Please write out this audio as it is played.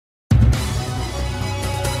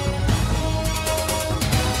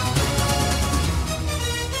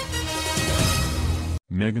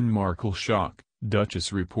Meghan Markle shock,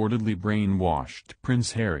 Duchess reportedly brainwashed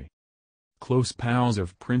Prince Harry. Close pals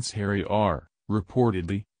of Prince Harry are,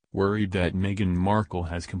 reportedly, worried that Meghan Markle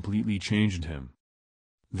has completely changed him.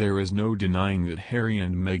 There is no denying that Harry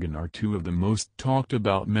and Meghan are two of the most talked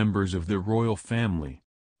about members of the royal family.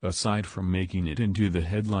 Aside from making it into the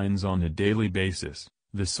headlines on a daily basis,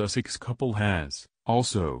 the Sussex couple has,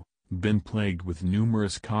 also, been plagued with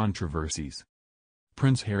numerous controversies.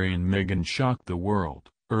 Prince Harry and Meghan shocked the world,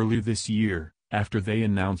 early this year, after they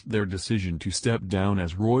announced their decision to step down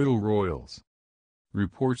as royals.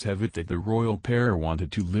 Reports have it that the royal pair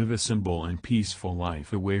wanted to live a simple and peaceful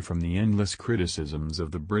life away from the endless criticisms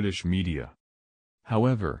of the British media.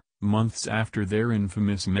 However, months after their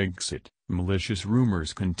infamous Megxit, malicious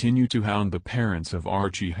rumors continue to hound the parents of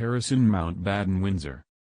Archie Harrison Mountbatten Windsor.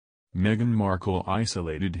 Meghan Markle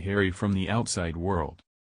isolated Harry from the outside world.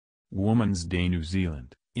 Woman's Day New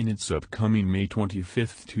Zealand, in its upcoming May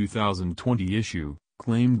 25, 2020 issue,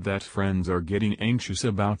 claimed that friends are getting anxious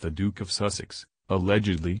about the Duke of Sussex,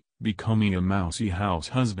 allegedly, becoming a mousy house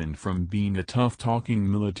husband from being a tough-talking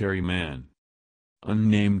military man.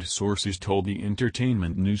 Unnamed sources told the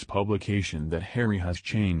entertainment news publication that Harry has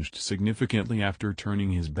changed significantly after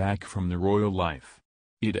turning his back from the royal life.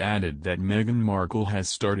 It added that Meghan Markle has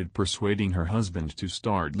started persuading her husband to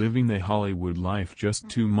start living the Hollywood life just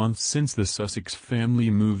 2 months since the Sussex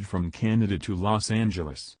family moved from Canada to Los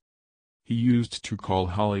Angeles. He used to call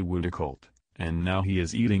Hollywood a cult, and now he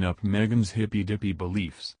is eating up Meghan's hippy-dippy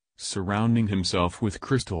beliefs, surrounding himself with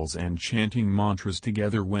crystals and chanting mantras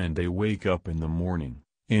together when they wake up in the morning,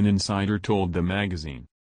 an insider told the magazine.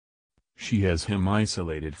 She has him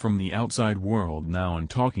isolated from the outside world now and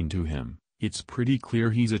talking to him. It's pretty clear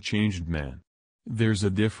he's a changed man. There's a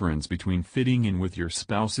difference between fitting in with your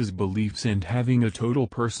spouse's beliefs and having a total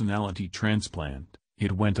personality transplant,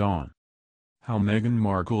 it went on. How Meghan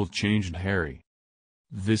Markle changed Harry.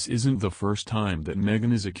 This isn't the first time that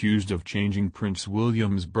Meghan is accused of changing Prince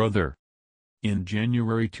William's brother. In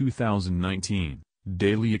January 2019,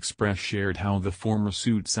 Daily Express shared how the former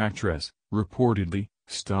Suits actress, reportedly,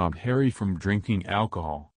 stopped Harry from drinking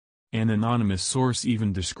alcohol. An anonymous source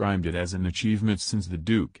even described it as an achievement since the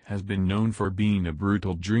Duke has been known for being a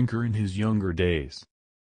brutal drinker in his younger days.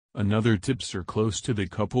 Another tipster close to the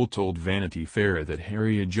couple told Vanity Fair that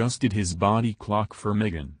Harry adjusted his body clock for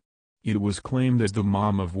Meghan. It was claimed as the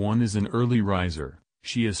mom of one is an early riser,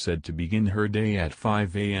 she is said to begin her day at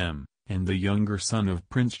 5 a.m., and the younger son of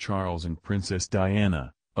Prince Charles and Princess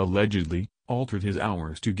Diana, allegedly, altered his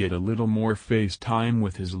hours to get a little more face time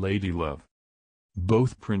with his ladylove.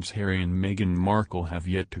 Both Prince Harry and Meghan Markle have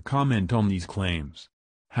yet to comment on these claims.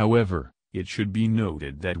 However, it should be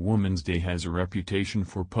noted that Women's Day has a reputation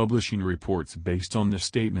for publishing reports based on the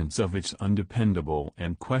statements of its undependable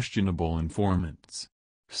and questionable informants.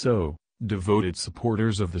 So, devoted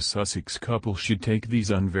supporters of the Sussex couple should take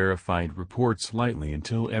these unverified reports lightly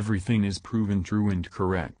until everything is proven true and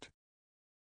correct.